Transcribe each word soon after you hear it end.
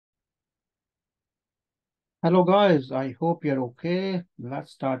Hello guys, I hope you're okay.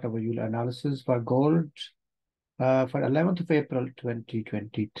 Let's start our Euro analysis for gold for 11th of April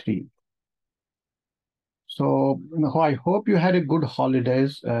 2023. I hope you had a good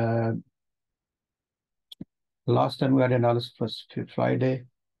holidays. Last time we had analysis was Friday,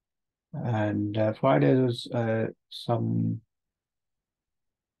 and Friday was some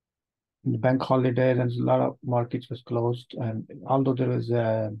bank holidays and a lot of markets was closed. And although there was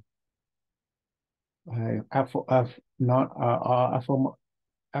F, F, non,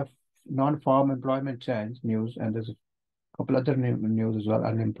 F, non-farm employment change news, and there's a couple other news as well.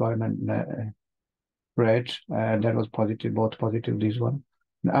 Unemployment rate that was positive, both positive. This one,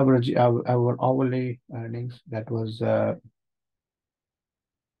 the average our hourly earnings that was uh,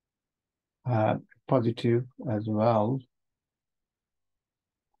 positive as well.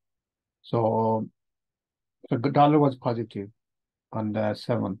 So the dollar was positive on the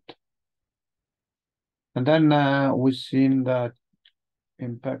 7th, and then we've seen the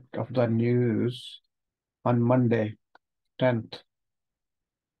impact of the news on Monday, 10th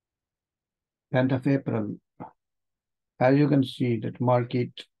of April. As you can see, that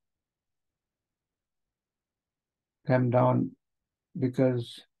market came down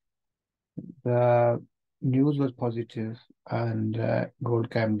because the news was positive and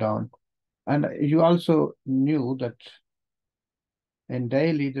gold came down. And you also knew that in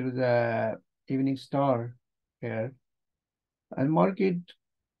daily there is a evening star here, and market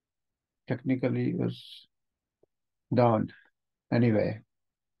technically was down anyway.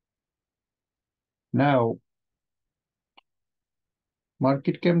 Now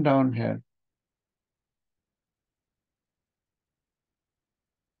market came down here,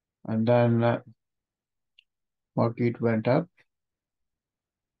 and then market went up,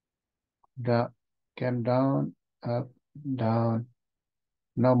 came down, up, down.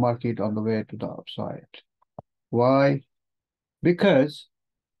 Now market on the way to the upside. Why? Because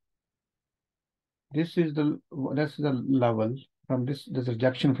this is the level from this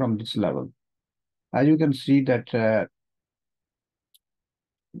rejection from this level. As you can see that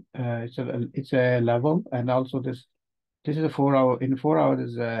it's a level, and also this is a 4 hour. In 4 hours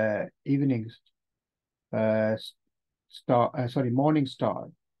is evening morning star.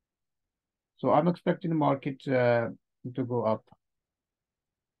 So I'm expecting the market to go up.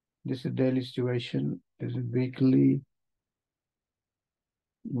 This is daily situation. This is weekly.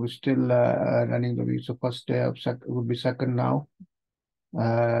 We're still running the week. So first day of would be second now.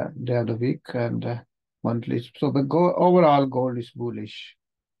 Day of the week, and monthly. So but overall gold is bullish.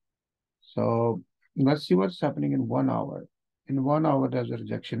 So let's see what's happening in 1 hour. In 1 hour, there's a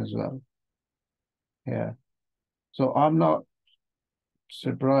rejection as well. Yeah. So I'm not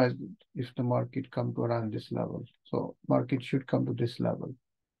surprised if the market come to around this level. So market should come to this level.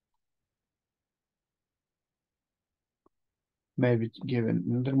 Maybe give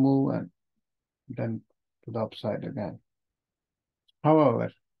another move and then to the upside again.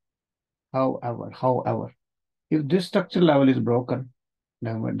 However, if this structure level is broken,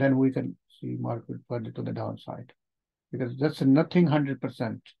 then we can see market further to the downside, because that's nothing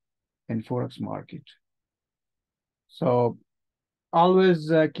 100% in Forex market. So always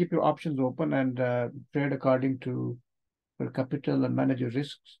keep your options open and trade according to your capital and manage your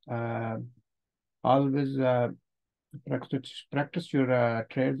risks. Always practice your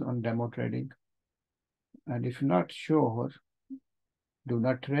trades on demo trading. And if you're not sure, do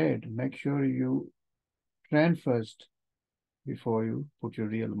not trade. Make sure you train first before you put your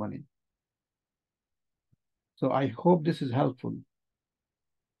real money. So I hope this is helpful.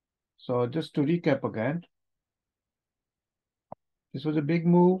 So just to recap again, this was a big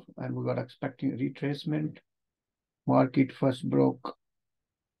move and we got expecting retracement. Market first broke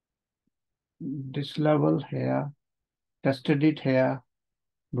this level here, tested it here,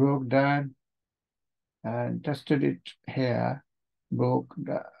 broke down, and tested it here, broke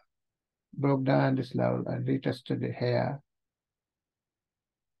down this level and retested it here,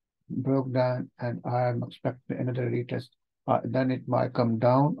 broke down, and I am expecting another retest. Then it might come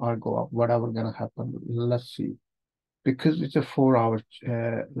down or go up, whatever gonna happen. Let's see. Because it's a 4 hour,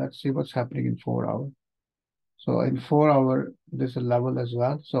 let's see what's happening in 4 hours. So in 4 hours, there's a level as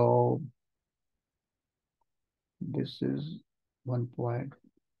well. So this is 1 point.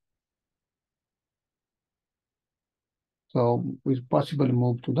 So we possibly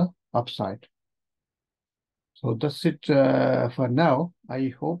move to the upside. So that's it for now.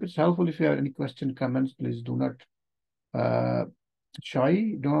 I hope it's helpful. If you have any question, comments, please do not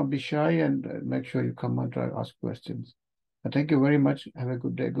do not be shy, and make sure you comment or ask questions. Thank you very much. Have a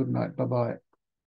good day. Good night. Bye-bye.